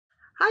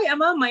Hi,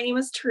 Emma. My name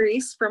is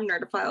Therese from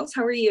Nerdophiles.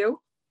 How are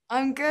you?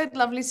 I'm good.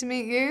 Lovely to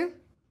meet you.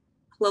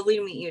 Lovely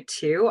to meet you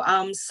too.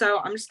 So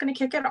I'm just going to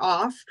kick it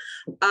off.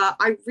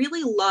 I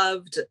really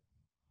loved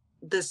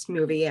this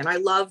movie, and I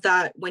love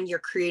that when you're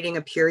creating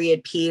a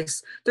period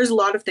piece, there's a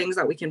lot of things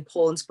that we can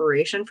pull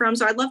inspiration from.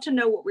 So I'd love to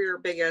know what were your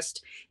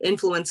biggest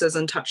influences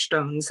and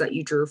touchstones that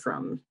you drew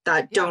from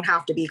that Yeah. don't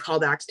have to be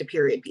callbacks to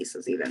period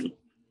pieces, even.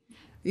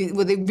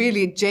 Well, they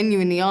really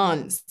genuinely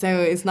aren't. So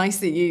it's nice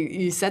that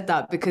you said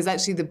that because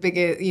actually the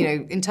bigger,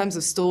 in terms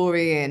of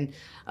story and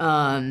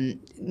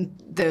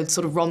the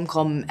sort of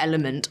rom-com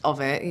element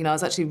of it, I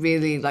was actually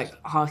really like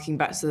harking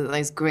back to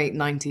those great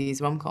 90s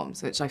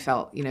rom-coms, which I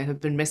felt, have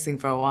been missing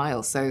for a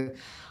while. So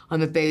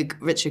I'm a big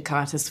Richard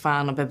Curtis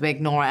fan. I'm a big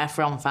Nora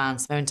Ephron fan.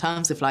 So in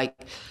terms of like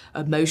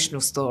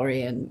emotional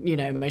story and,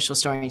 emotional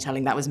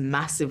storytelling, that was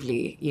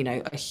massively,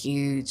 a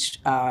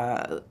huge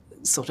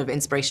sort of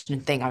inspiration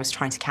and thing. I was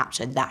trying to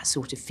capture that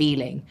sort of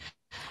feeling.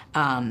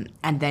 And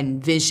then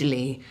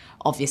visually,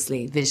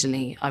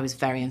 I was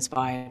very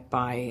inspired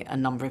by a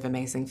number of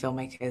amazing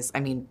filmmakers. I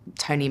mean,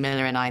 Tony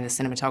Miller and I, the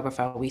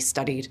cinematographer, we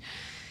studied,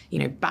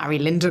 Barry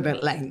Lyndon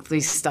at length.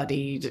 We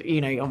studied,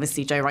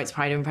 obviously Joe Wright's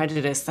Pride and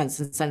Prejudice, Sense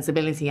and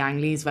Sensibility,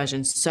 Ang Lee's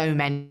version, so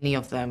many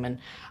of them. And,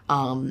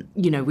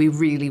 we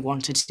really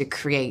wanted to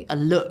create a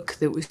look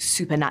that was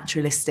super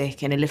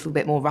naturalistic and a little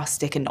bit more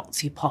rustic and not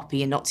too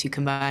poppy and not too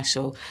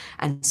commercial,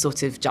 and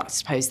sort of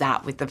juxtapose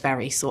that with the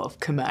very sort of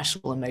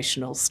commercial,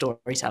 emotional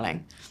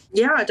storytelling.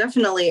 Yeah,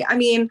 definitely. I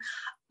mean,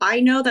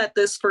 I know that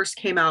this first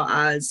came out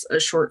as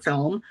a short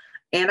film,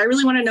 and I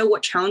really want to know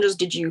what challenges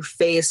did you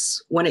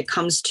face when it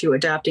comes to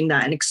adapting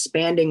that and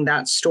expanding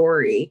that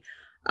story?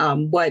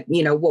 What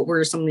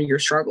were some of your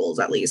struggles,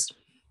 at least?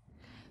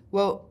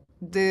 Well,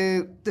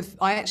 the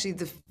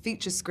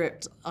feature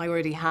script I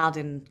already had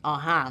in our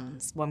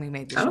hands when we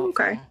made the Oh, short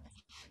okay. film.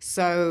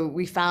 So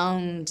we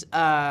found,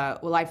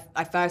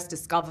 I first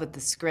discovered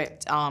the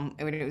script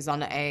when it was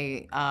on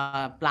a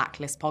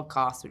Blacklist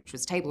podcast, which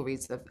was table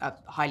reads of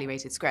highly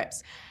rated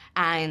scripts.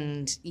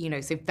 And,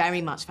 so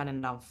very much fell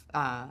in love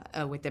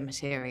with the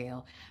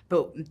material.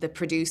 But the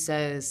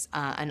producers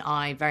and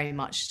I very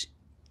much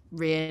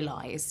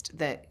realized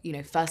that,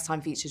 first time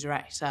feature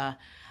director,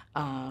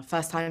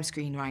 first time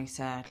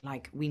screenwriter,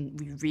 like we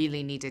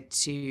really needed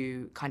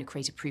to kind of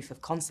create a proof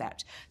of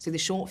concept. So the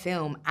short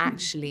film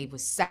actually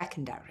was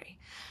secondary.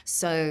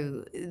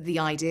 So the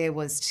idea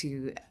was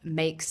to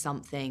make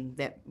something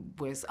that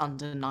was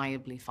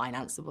undeniably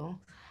financeable.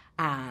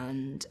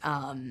 And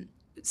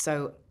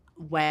so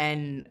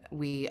when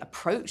we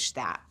approached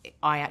that,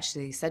 I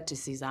actually said to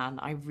Suzanne,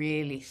 I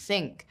really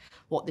think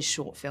what the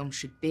short film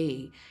should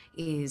be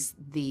is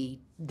the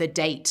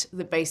date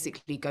that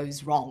basically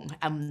goes wrong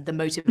and the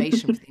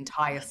motivation for the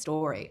entire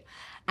story.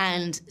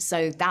 And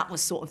so that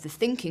was sort of the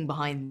thinking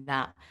behind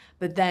that.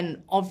 But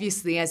then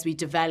obviously as we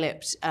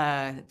developed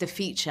the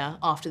feature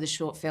after the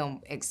short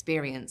film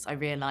experience, I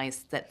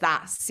realized that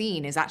that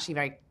scene is actually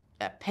very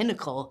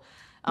pinnacle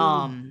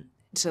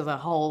to the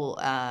whole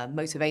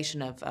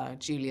motivation of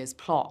Julia's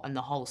plot and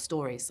the whole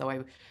story.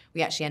 So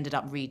we actually ended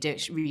up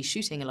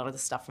reshooting a lot of the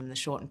stuff from the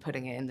short and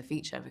putting it in the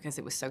feature because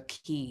it was so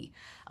key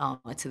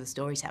to the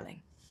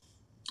storytelling.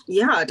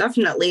 Yeah,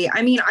 definitely.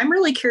 I mean, I'm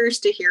really curious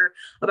to hear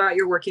about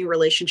your working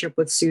relationship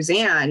with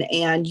Suzanne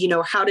and,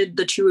 how did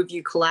the two of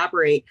you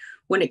collaborate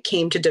when it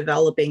came to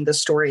developing the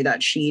story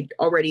that she'd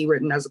already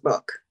written as a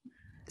book?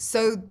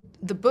 So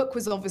the book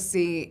was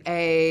obviously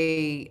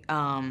a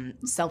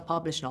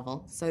self-published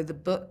novel. So the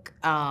book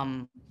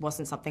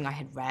wasn't something I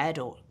had read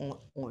or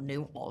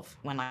knew of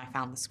when I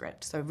found the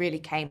script. So I really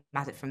came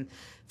at it from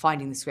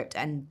finding the script.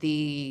 And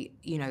the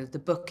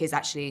book is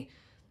actually,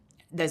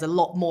 there's a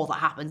lot more that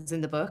happens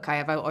in the book.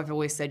 I've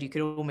always said you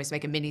could almost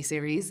make a mini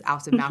series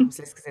out of Malcolm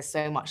Sis because there's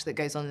so much that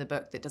goes on in the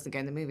book that doesn't go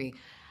in the movie.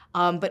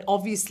 But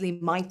obviously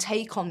my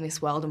take on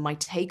this world and my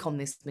take on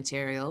this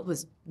material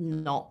was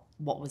not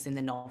what was in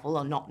the novel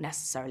or not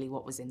necessarily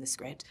what was in the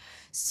script.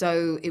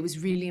 So it was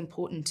really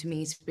important to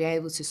me to be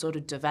able to sort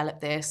of develop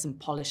this and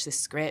polish the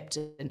script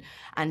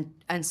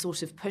and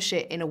sort of push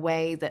it in a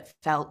way that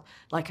felt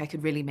like I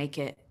could really make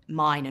it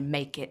mine and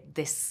make it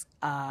this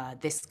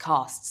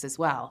cast's as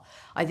well.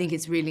 I think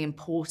it's really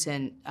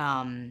important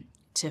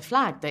to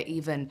flag that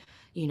even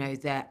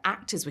the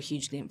actors were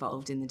hugely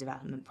involved in the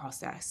development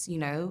process.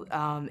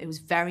 It was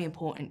very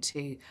important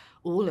to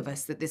all of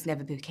us that this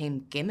never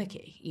became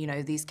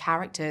gimmicky. These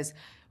characters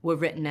were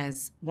written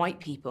as white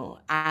people,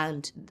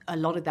 and a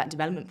lot of that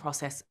development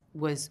process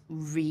was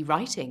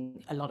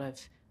rewriting a lot of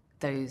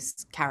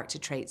those character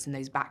traits and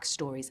those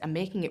backstories and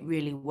making it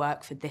really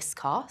work for this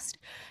cast.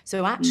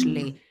 So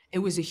actually, it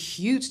was a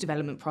huge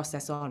development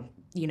process on,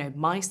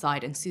 my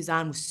side, and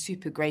Suzanne was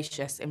super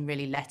gracious in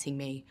really letting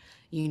me,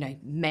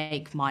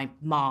 make my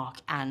mark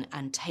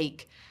and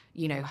take,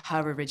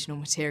 her original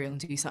material and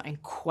do something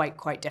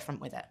quite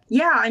different with it.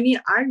 Yeah, I mean,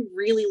 I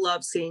really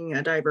love seeing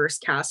a diverse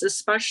cast,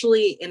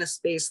 especially in a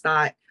space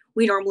that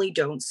we normally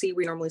don't see.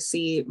 We normally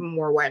see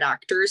more white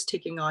actors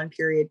taking on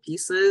period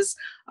pieces.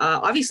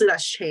 Obviously,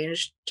 that's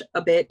changed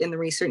a bit in the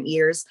recent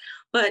years,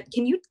 But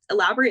can you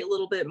elaborate a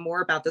little bit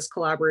more about this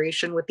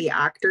collaboration with the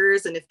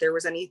actors and if there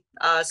was any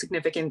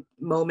significant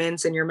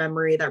moments in your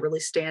memory that really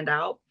stand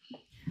out?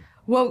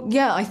 Well,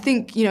 yeah, I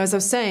think, as I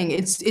was saying,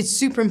 it's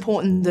super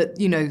important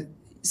that,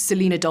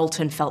 Selena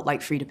Dalton felt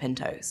like Frida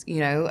Pinto's.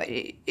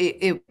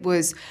 It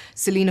was,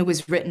 Selena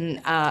was written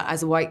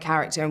as a white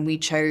character, and we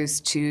chose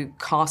to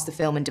cast the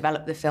film and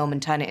develop the film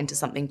and turn it into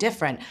something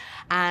different.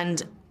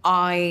 And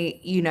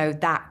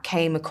that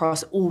came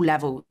across all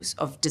levels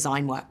of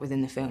design work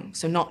within the film.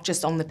 So not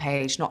just on the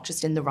page, not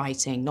just in the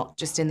writing, not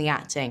just in the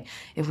acting.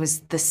 It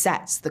was the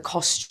sets, the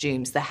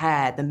costumes, the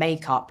hair, the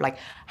makeup. Like,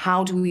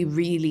 how do we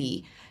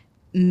really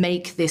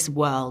make this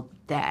world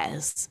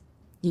theirs,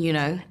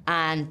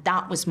 And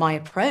that was my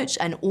approach.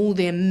 And all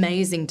the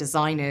amazing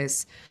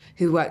designers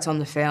who worked on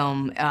the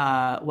film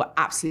were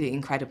absolutely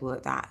incredible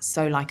at that.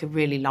 So like a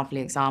really lovely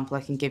example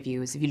I can give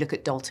you is if you look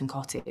at Dalton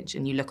Cottage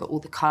and you look at all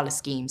the color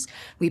schemes,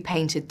 we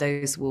painted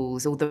those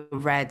walls, all the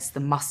reds, the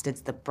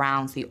mustards, the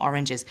browns, the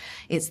oranges.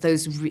 It's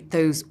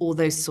all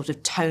those sort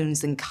of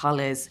tones and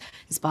colors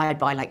inspired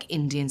by like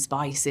Indian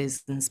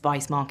spices and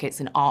spice markets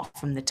and art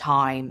from the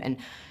time. And,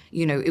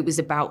 it was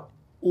about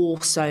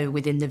also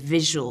within the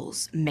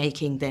visuals,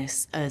 making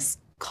this as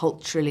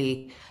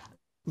culturally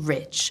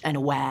rich and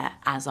aware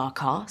as our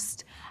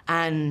cast.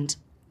 And,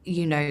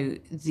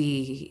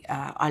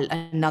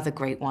 another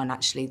great one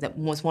actually that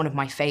was one of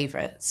my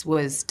favorites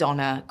was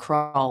Donna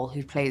Kroll,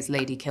 who plays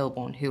Lady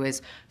Kilbourne, who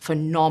is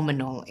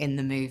phenomenal in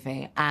the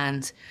movie.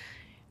 And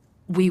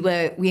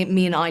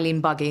me and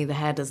Eileen Buggy, the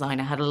hair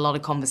designer, had a lot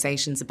of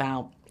conversations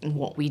about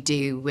what we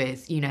do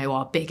with,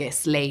 our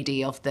biggest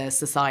lady of the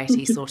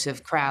society sort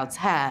of crowd's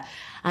hair.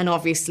 And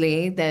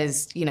obviously there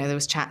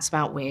was chats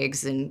about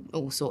wigs and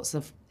all sorts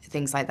of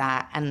things like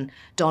that. And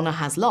Donna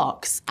has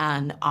locks.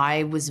 And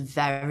I was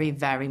very,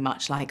 very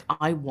much like,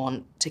 I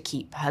want to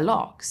keep her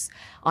locks.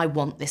 I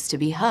want this to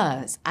be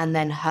hers. And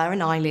then her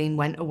and Eileen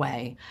went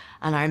away.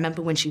 And I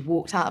remember when she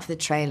walked out of the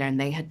trailer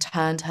and they had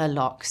turned her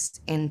locks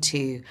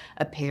into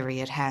a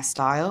period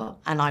hairstyle.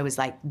 And I was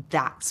like,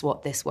 that's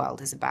what this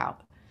world is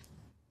about.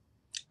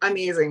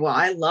 Amazing. Well,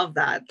 I love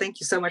that. Thank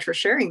you so much for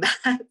sharing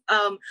that.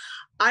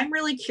 I'm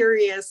really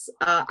curious,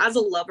 as a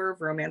lover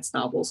of romance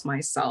novels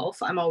myself,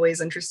 I'm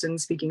always interested in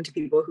speaking to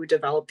people who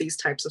develop these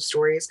types of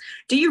stories.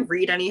 Do you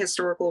read any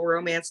historical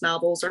romance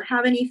novels or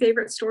have any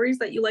favorite stories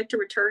that you like to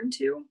return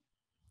to?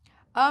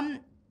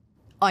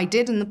 I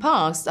did in the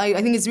past.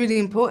 I think it's really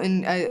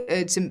important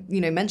to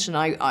mention.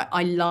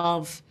 I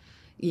love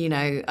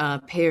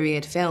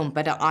period film,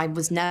 but I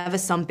was never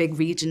some big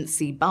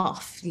Regency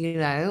buff.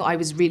 I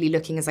was really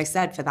looking, as I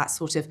said, for that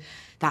sort of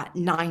that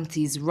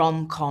 90s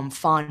rom-com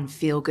fun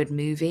feel-good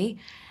movie.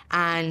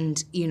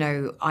 And,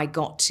 I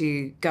got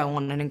to go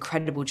on an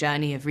incredible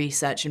journey of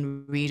research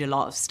and read a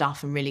lot of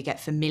stuff and really get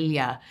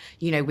familiar,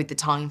 with the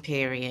time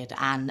period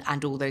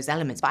and all those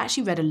elements. But I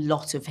actually read a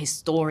lot of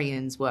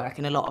historians' work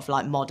and a lot of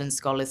like modern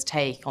scholars'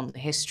 take on the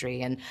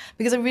history. And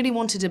because I really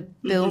wanted to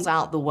build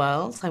out the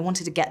world, I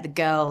wanted to get the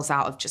girls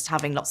out of just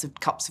having lots of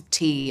cups of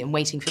tea and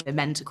waiting for the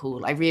men to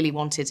call. I really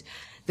wanted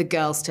the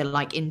girls to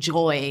like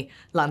enjoy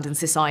London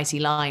society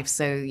life.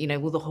 So,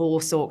 all the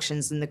horse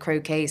auctions and the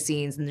croquet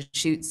scenes and the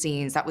shoot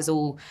scenes,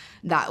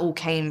 that all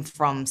came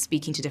from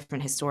speaking to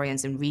different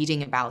historians and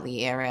reading about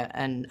the era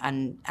and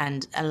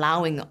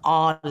allowing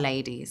our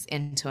ladies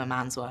into a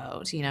man's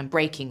world,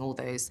 breaking all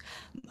those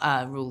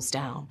rules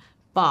down.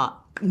 But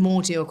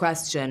more to your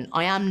question,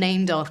 I am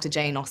named after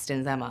Jane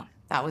Austen's Emma.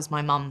 That was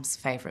my mum's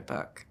favorite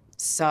book.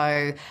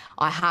 So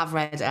I have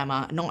read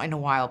Emma, not in a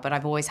while, but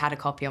I've always had a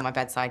copy on my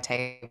bedside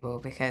table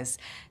because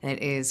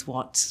it is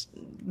what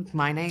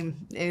my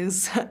name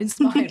is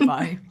inspired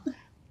by.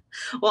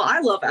 Well,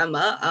 I love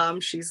Emma.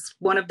 She's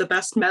one of the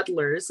best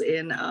meddlers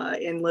in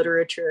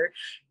literature,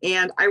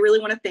 and I really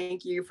want to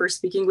thank you for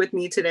speaking with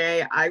me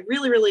today. I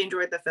really, really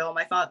enjoyed the film.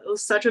 I thought it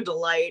was such a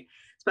delight,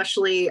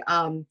 especially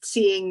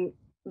seeing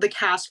the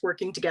cast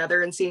working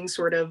together and seeing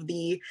sort of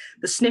the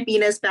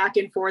snippiness back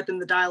and forth in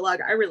the dialogue.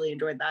 I really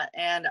enjoyed that,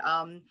 and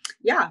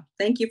yeah,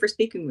 thank you for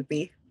speaking with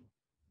me.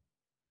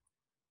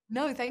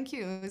 No, thank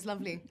you. It was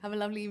lovely. Have a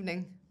lovely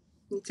evening.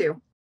 You too.